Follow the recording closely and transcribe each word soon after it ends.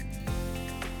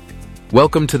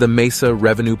Welcome to the Mesa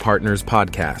Revenue Partners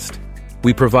podcast.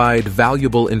 We provide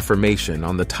valuable information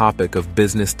on the topic of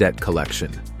business debt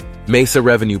collection. Mesa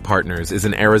Revenue Partners is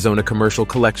an Arizona commercial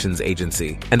collections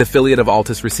agency and affiliate of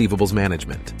Altus Receivables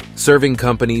Management, serving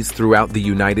companies throughout the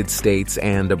United States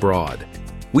and abroad.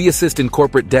 We assist in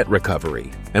corporate debt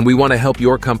recovery, and we want to help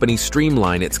your company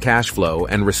streamline its cash flow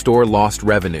and restore lost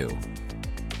revenue.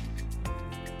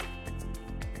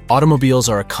 Automobiles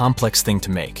are a complex thing to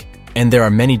make, and there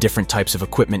are many different types of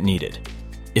equipment needed.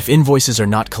 If invoices are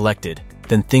not collected,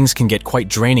 then things can get quite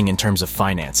draining in terms of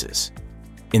finances.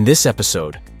 In this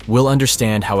episode, we'll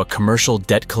understand how a commercial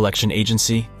debt collection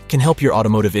agency can help your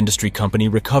automotive industry company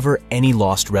recover any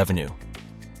lost revenue.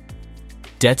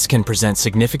 Debts can present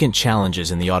significant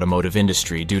challenges in the automotive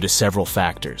industry due to several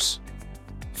factors.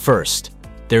 First,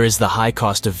 there is the high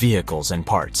cost of vehicles and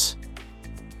parts.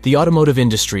 The automotive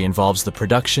industry involves the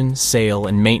production, sale,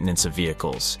 and maintenance of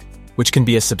vehicles, which can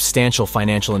be a substantial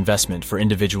financial investment for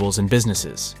individuals and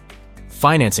businesses.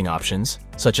 Financing options,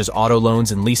 such as auto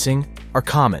loans and leasing, are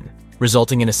common,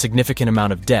 resulting in a significant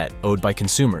amount of debt owed by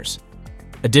consumers.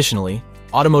 Additionally,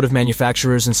 automotive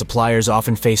manufacturers and suppliers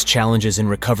often face challenges in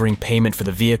recovering payment for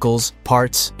the vehicles,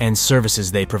 parts, and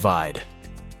services they provide.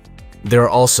 There are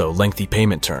also lengthy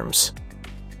payment terms.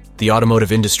 The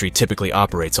automotive industry typically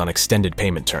operates on extended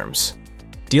payment terms.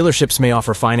 Dealerships may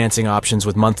offer financing options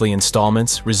with monthly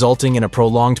installments, resulting in a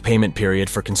prolonged payment period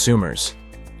for consumers.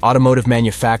 Automotive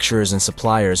manufacturers and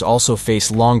suppliers also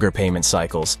face longer payment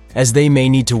cycles, as they may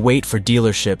need to wait for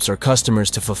dealerships or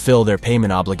customers to fulfill their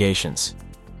payment obligations.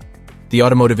 The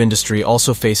automotive industry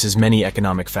also faces many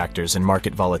economic factors and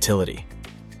market volatility.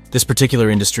 This particular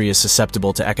industry is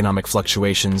susceptible to economic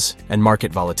fluctuations and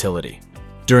market volatility.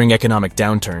 During economic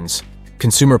downturns,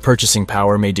 consumer purchasing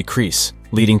power may decrease,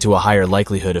 leading to a higher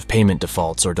likelihood of payment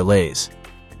defaults or delays.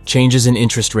 Changes in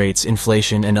interest rates,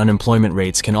 inflation, and unemployment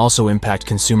rates can also impact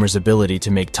consumers' ability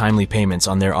to make timely payments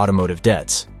on their automotive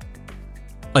debts.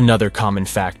 Another common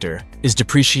factor is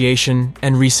depreciation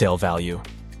and resale value.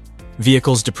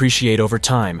 Vehicles depreciate over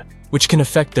time, which can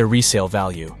affect their resale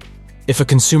value. If a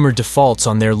consumer defaults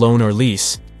on their loan or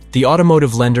lease, the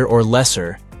automotive lender or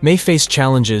lessor may face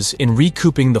challenges in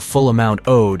recouping the full amount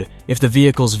owed if the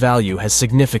vehicle's value has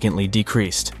significantly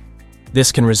decreased.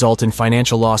 This can result in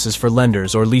financial losses for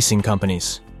lenders or leasing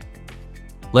companies.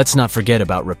 Let's not forget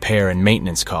about repair and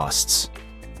maintenance costs.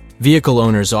 Vehicle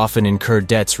owners often incur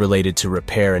debts related to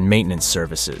repair and maintenance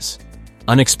services.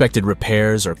 Unexpected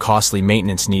repairs or costly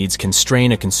maintenance needs can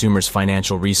strain a consumer's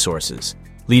financial resources,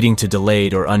 leading to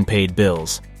delayed or unpaid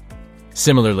bills.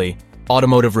 Similarly,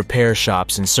 automotive repair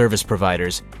shops and service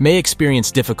providers may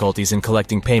experience difficulties in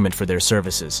collecting payment for their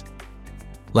services.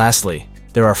 Lastly,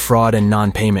 there are fraud and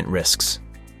non-payment risks.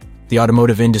 The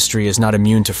automotive industry is not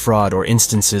immune to fraud or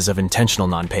instances of intentional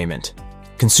non-payment.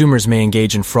 Consumers may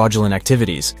engage in fraudulent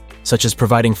activities, such as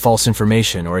providing false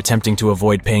information or attempting to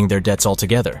avoid paying their debts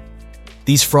altogether.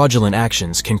 These fraudulent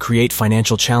actions can create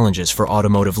financial challenges for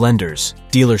automotive lenders,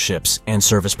 dealerships, and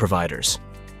service providers.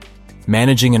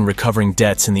 Managing and recovering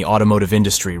debts in the automotive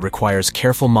industry requires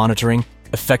careful monitoring,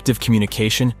 effective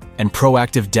communication, and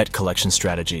proactive debt collection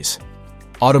strategies.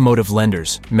 Automotive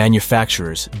lenders,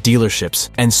 manufacturers, dealerships,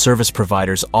 and service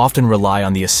providers often rely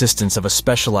on the assistance of a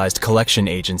specialized collection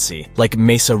agency like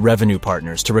Mesa Revenue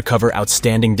Partners to recover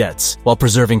outstanding debts while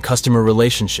preserving customer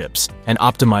relationships and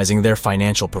optimizing their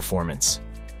financial performance.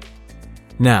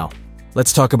 Now,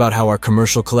 let's talk about how our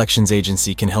commercial collections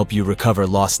agency can help you recover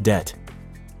lost debt.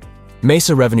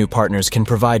 Mesa Revenue Partners can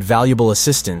provide valuable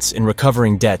assistance in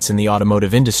recovering debts in the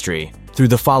automotive industry through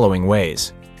the following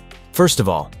ways. First of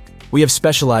all, we have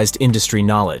specialized industry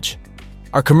knowledge.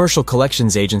 Our commercial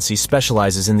collections agency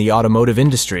specializes in the automotive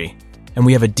industry, and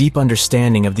we have a deep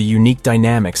understanding of the unique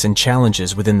dynamics and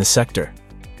challenges within the sector.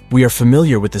 We are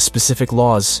familiar with the specific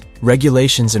laws,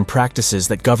 regulations, and practices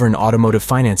that govern automotive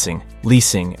financing,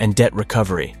 leasing, and debt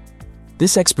recovery.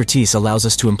 This expertise allows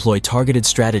us to employ targeted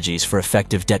strategies for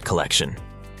effective debt collection.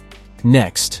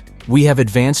 Next, we have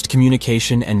advanced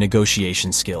communication and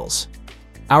negotiation skills.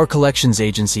 Our collections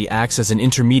agency acts as an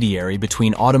intermediary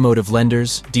between automotive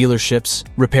lenders, dealerships,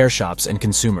 repair shops, and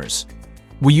consumers.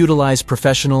 We utilize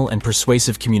professional and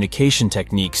persuasive communication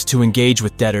techniques to engage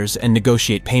with debtors and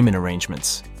negotiate payment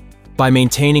arrangements. By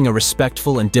maintaining a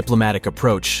respectful and diplomatic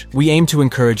approach, we aim to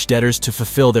encourage debtors to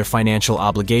fulfill their financial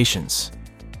obligations.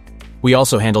 We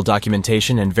also handle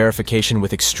documentation and verification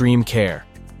with extreme care.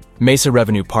 Mesa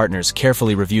Revenue Partners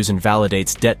carefully reviews and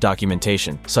validates debt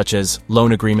documentation, such as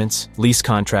loan agreements, lease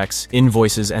contracts,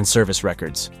 invoices, and service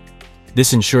records.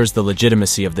 This ensures the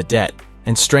legitimacy of the debt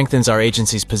and strengthens our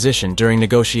agency's position during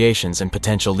negotiations and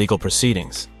potential legal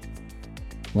proceedings.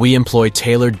 We employ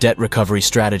tailored debt recovery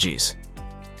strategies.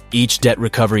 Each debt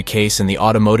recovery case in the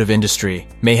automotive industry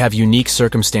may have unique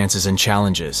circumstances and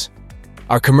challenges.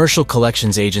 Our commercial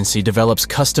collections agency develops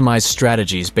customized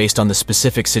strategies based on the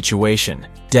specific situation,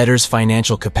 debtor's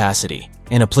financial capacity,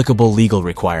 and applicable legal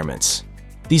requirements.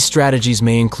 These strategies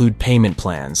may include payment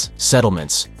plans,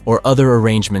 settlements, or other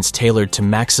arrangements tailored to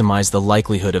maximize the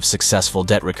likelihood of successful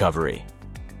debt recovery.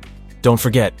 Don't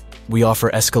forget, we offer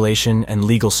escalation and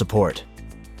legal support.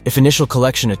 If initial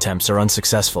collection attempts are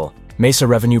unsuccessful, Mesa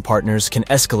Revenue Partners can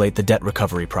escalate the debt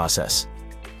recovery process.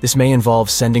 This may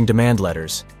involve sending demand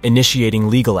letters, initiating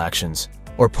legal actions,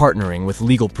 or partnering with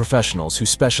legal professionals who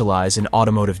specialize in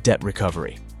automotive debt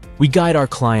recovery. We guide our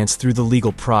clients through the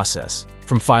legal process,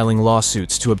 from filing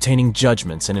lawsuits to obtaining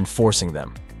judgments and enforcing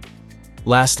them.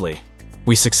 Lastly,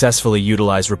 we successfully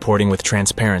utilize reporting with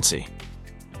transparency.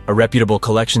 A reputable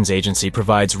collections agency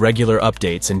provides regular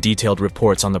updates and detailed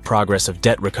reports on the progress of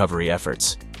debt recovery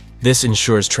efforts. This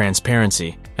ensures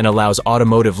transparency and allows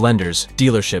automotive lenders,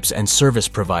 dealerships, and service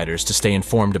providers to stay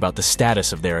informed about the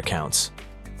status of their accounts.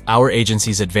 Our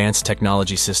agency's advanced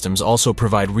technology systems also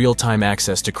provide real-time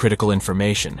access to critical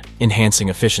information, enhancing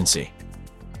efficiency.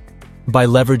 By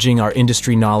leveraging our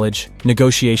industry knowledge,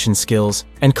 negotiation skills,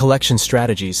 and collection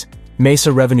strategies,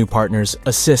 Mesa Revenue Partners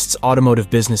assists automotive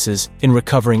businesses in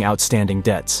recovering outstanding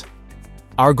debts.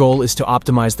 Our goal is to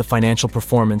optimize the financial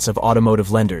performance of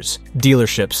automotive lenders,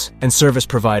 dealerships, and service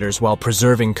providers while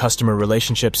preserving customer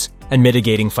relationships and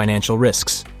mitigating financial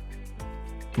risks.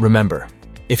 Remember,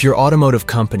 if your automotive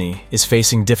company is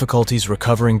facing difficulties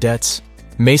recovering debts,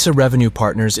 Mesa Revenue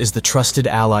Partners is the trusted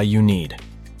ally you need.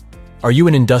 Are you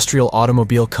an industrial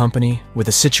automobile company with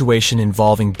a situation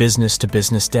involving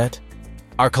business-to-business debt?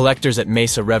 Our collectors at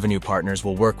Mesa Revenue Partners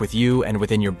will work with you and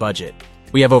within your budget.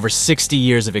 We have over 60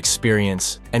 years of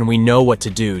experience, and we know what to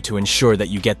do to ensure that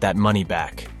you get that money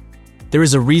back. There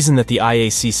is a reason that the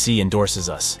IACC endorses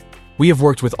us. We have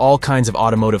worked with all kinds of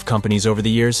automotive companies over the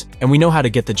years, and we know how to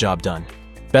get the job done.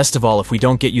 Best of all, if we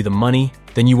don't get you the money,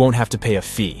 then you won't have to pay a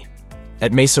fee.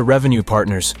 At Mesa Revenue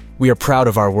Partners, we are proud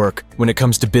of our work when it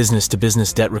comes to business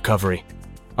debt recovery.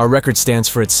 Our record stands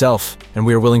for itself, and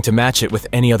we are willing to match it with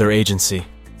any other agency.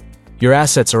 Your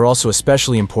assets are also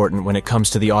especially important when it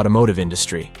comes to the automotive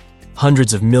industry.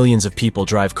 Hundreds of millions of people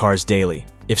drive cars daily.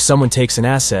 If someone takes an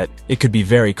asset, it could be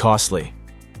very costly.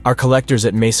 Our collectors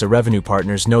at Mesa Revenue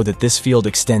Partners know that this field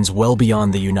extends well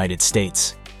beyond the United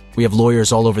States. We have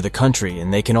lawyers all over the country,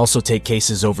 and they can also take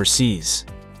cases overseas.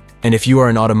 And if you are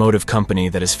an automotive company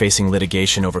that is facing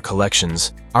litigation over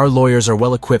collections, our lawyers are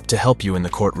well equipped to help you in the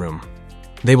courtroom.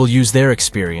 They will use their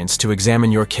experience to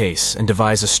examine your case and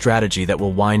devise a strategy that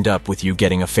will wind up with you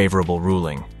getting a favorable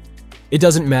ruling. It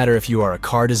doesn't matter if you are a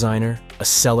car designer, a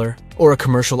seller, or a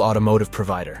commercial automotive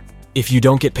provider. If you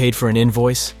don't get paid for an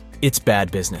invoice, it's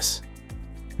bad business.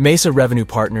 Mesa Revenue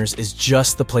Partners is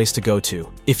just the place to go to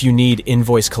if you need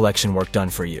invoice collection work done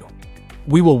for you.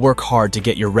 We will work hard to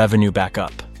get your revenue back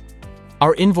up.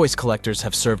 Our invoice collectors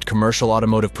have served commercial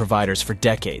automotive providers for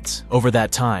decades. Over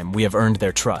that time, we have earned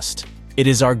their trust. It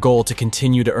is our goal to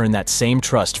continue to earn that same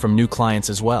trust from new clients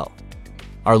as well.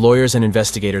 Our lawyers and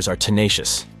investigators are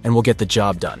tenacious and will get the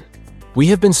job done. We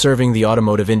have been serving the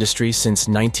automotive industry since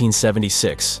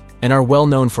 1976 and are well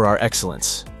known for our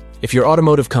excellence. If your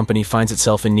automotive company finds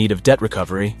itself in need of debt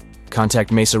recovery,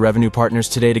 contact Mesa Revenue Partners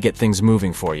today to get things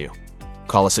moving for you.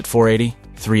 Call us at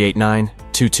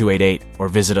 480-389-2288 or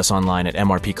visit us online at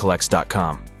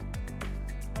mrpcollects.com.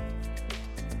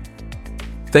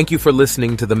 Thank you for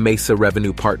listening to the Mesa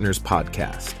Revenue Partners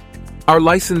podcast. Our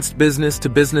licensed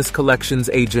business-to-business collections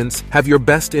agents have your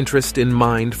best interest in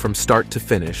mind from start to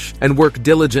finish and work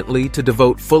diligently to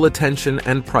devote full attention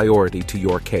and priority to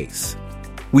your case.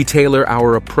 We tailor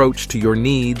our approach to your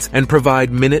needs and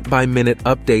provide minute-by-minute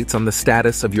updates on the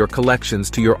status of your collections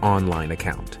to your online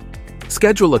account.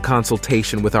 Schedule a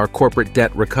consultation with our corporate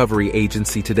debt recovery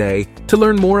agency today to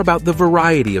learn more about the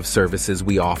variety of services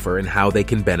we offer and how they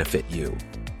can benefit you.